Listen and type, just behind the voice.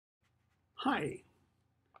Hi,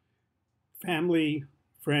 family,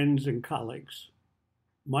 friends, and colleagues.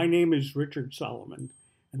 My name is Richard Solomon,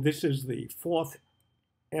 and this is the fourth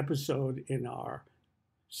episode in our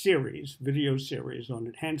video series on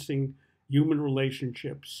enhancing human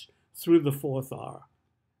relationships through the fourth R,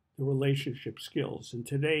 the relationship skills. And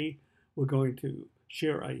today we're going to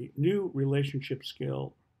share a new relationship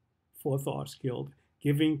skill, fourth R skill,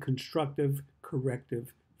 giving constructive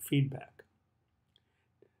corrective feedback.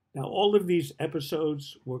 Now, all of these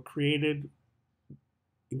episodes were created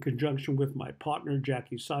in conjunction with my partner,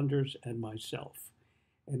 Jackie Saunders, and myself.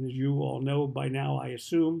 And as you all know by now, I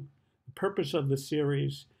assume, the purpose of the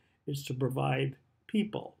series is to provide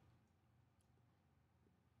people,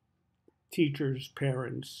 teachers,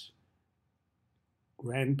 parents,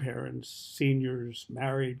 grandparents, seniors,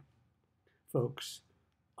 married folks,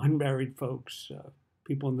 unmarried folks,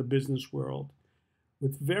 people in the business world,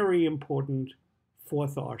 with very important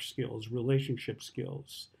fourth R skills, relationship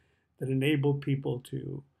skills that enable people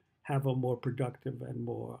to have a more productive and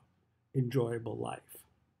more enjoyable life.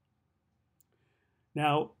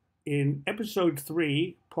 Now, in episode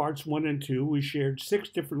 3, parts 1 and 2, we shared 6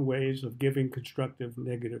 different ways of giving constructive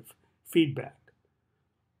negative feedback.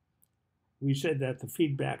 We said that the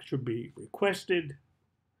feedback should be requested,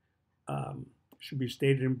 should be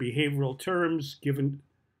stated in behavioral terms, given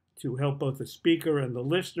to help both the speaker and the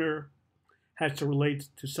listener, has to relate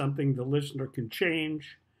to something the listener can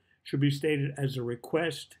change, should be stated as a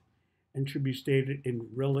request, and should be stated in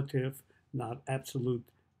relative, not absolute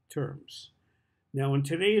terms. Now, in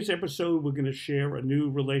today's episode, we're going to share a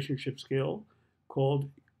new relationship skill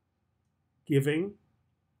called giving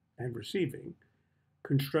and receiving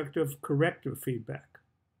constructive corrective feedback,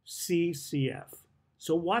 CCF.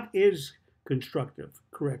 So what is constructive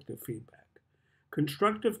corrective feedback?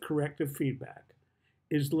 Constructive corrective feedback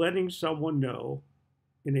is letting someone know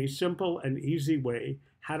in a simple and easy way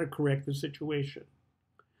how to correct the situation.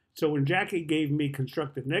 So when Jackie gave me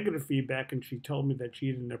constructive negative feedback and she told me that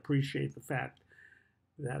she didn't appreciate the fact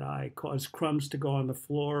that I caused crumbs to go on the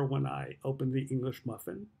floor when I opened the English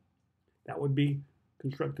muffin, that would be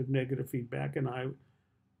constructive negative feedback, and I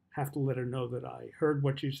have to let her know that I heard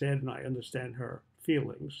what she said and I understand her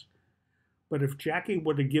feelings. But if Jackie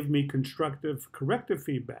were to give me constructive corrective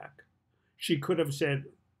feedback, she could have said,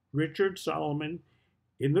 Richard Solomon,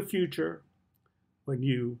 in the future, when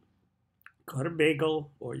you cut a bagel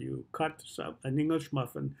or you cut an English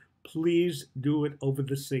muffin, please do it over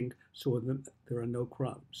the sink so that there are no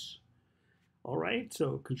crumbs. All right,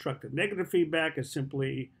 so constructive negative feedback is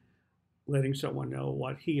simply letting someone know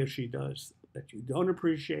what he or she does that you don't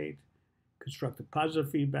appreciate. Constructive positive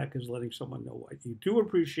feedback is letting someone know what you do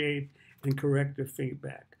appreciate, and corrective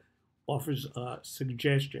feedback offers a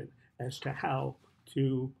suggestion as to how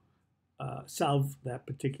to solve that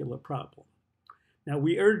particular problem. Now,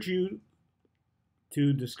 we urge you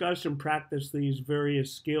to discuss and practice these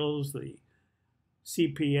various skills, the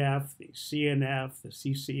CPF, the CNF, the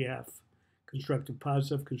CCF, constructive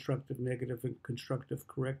positive, constructive negative, and constructive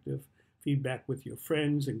corrective feedback with your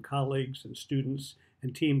friends and colleagues and students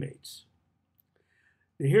and teammates.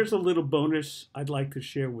 Now, here's a little bonus I'd like to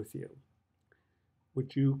share with you,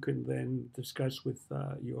 which you can then discuss with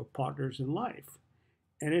your partners in life.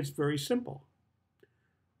 And it's very simple.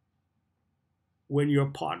 When your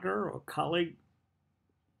partner or colleague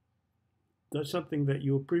does something that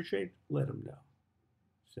you appreciate, let them know.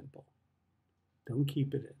 Simple. Don't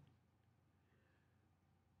keep it in.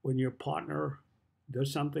 When your partner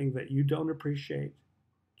does something that you don't appreciate,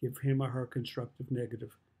 give him or her constructive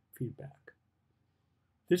negative feedback.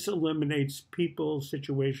 This eliminates people,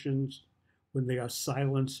 situations, when they are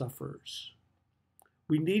silent sufferers.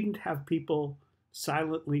 We needn't have people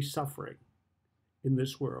silently suffering in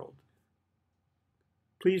this world.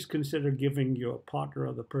 Please consider giving your partner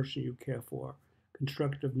or the person you care for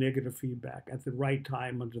constructive negative feedback at the right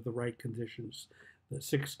time under the right conditions, the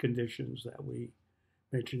 6 conditions that we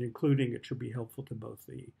mentioned, including it should be helpful to both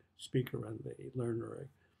the speaker and the learner,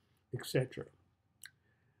 etc.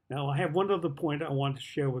 Now, I have one other point I want to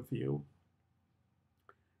share with you.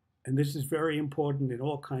 And this is very important in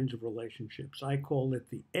all kinds of relationships. I call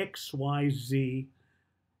it the XYZ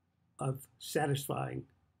of satisfying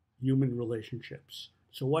human relationships.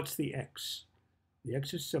 So what's the X? The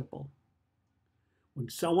X is simple. When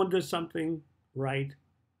someone does something right,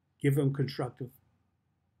 give them constructive,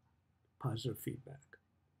 positive feedback.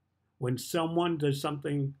 When someone does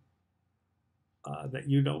something that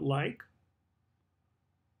you don't like,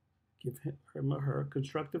 give him or her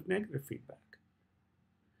constructive negative feedback.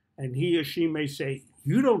 And he or she may say,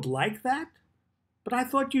 you don't like that? But I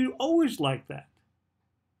thought you always liked that.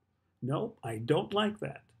 No, I don't like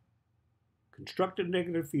that. Constructive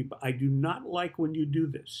negative feedback. I do not like when you do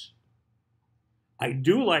this. I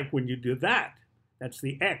do like when you do that. That's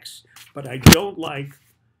the X. But I don't like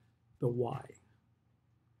the Y.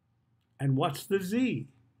 And what's the Z?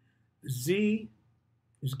 The Z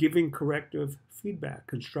is giving corrective feedback,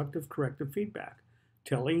 constructive corrective feedback,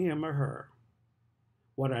 telling him or her,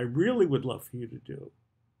 what I really would love for you to do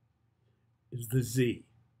is the Z.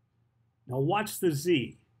 Now, what's the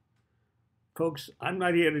Z? Folks, I'm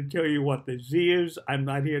not here to tell you what the Z is. I'm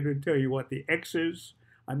not here to tell you what the X is.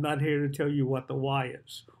 I'm not here to tell you what the Y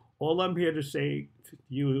is. All I'm here to say to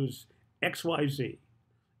you is X, Y, Z.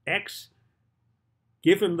 X,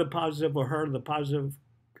 give him the positive or her the positive,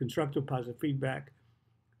 constructive positive feedback.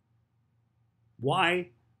 Y,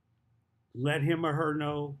 let him or her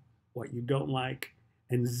know what you don't like.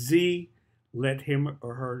 And Z, let him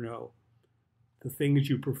or her know the things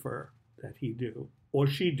you prefer that he do or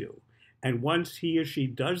she do. And once he or she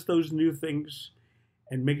does those new things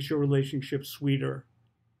and makes your relationship sweeter,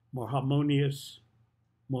 more harmonious,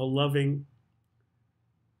 more loving,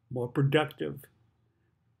 more productive,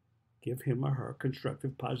 give him or her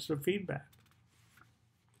constructive positive feedback.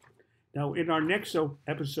 Now, in our next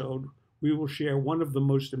episode, we will share one of the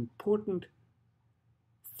most important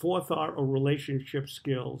forethought or relationship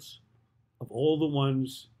skills of all the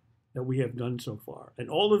ones that we have done so far. And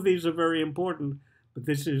all of these are very important, but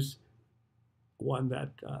this is one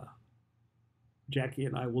that Jackie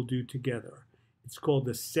and I will do together. It's called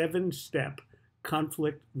the 7-step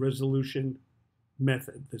conflict resolution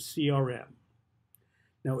method, the CRM.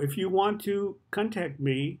 Now, if you want to contact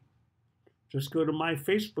me, just go to my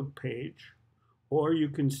Facebook page, or you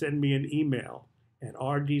can send me an email at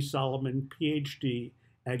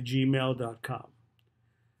rdsolomonphd@gmail.com.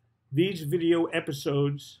 These video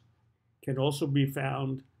episodes can also be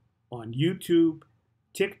found on YouTube,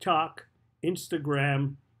 TikTok,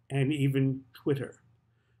 Instagram, and even Twitter.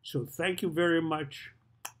 So thank you very much,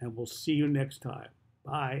 and we'll see you next time.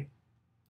 Bye.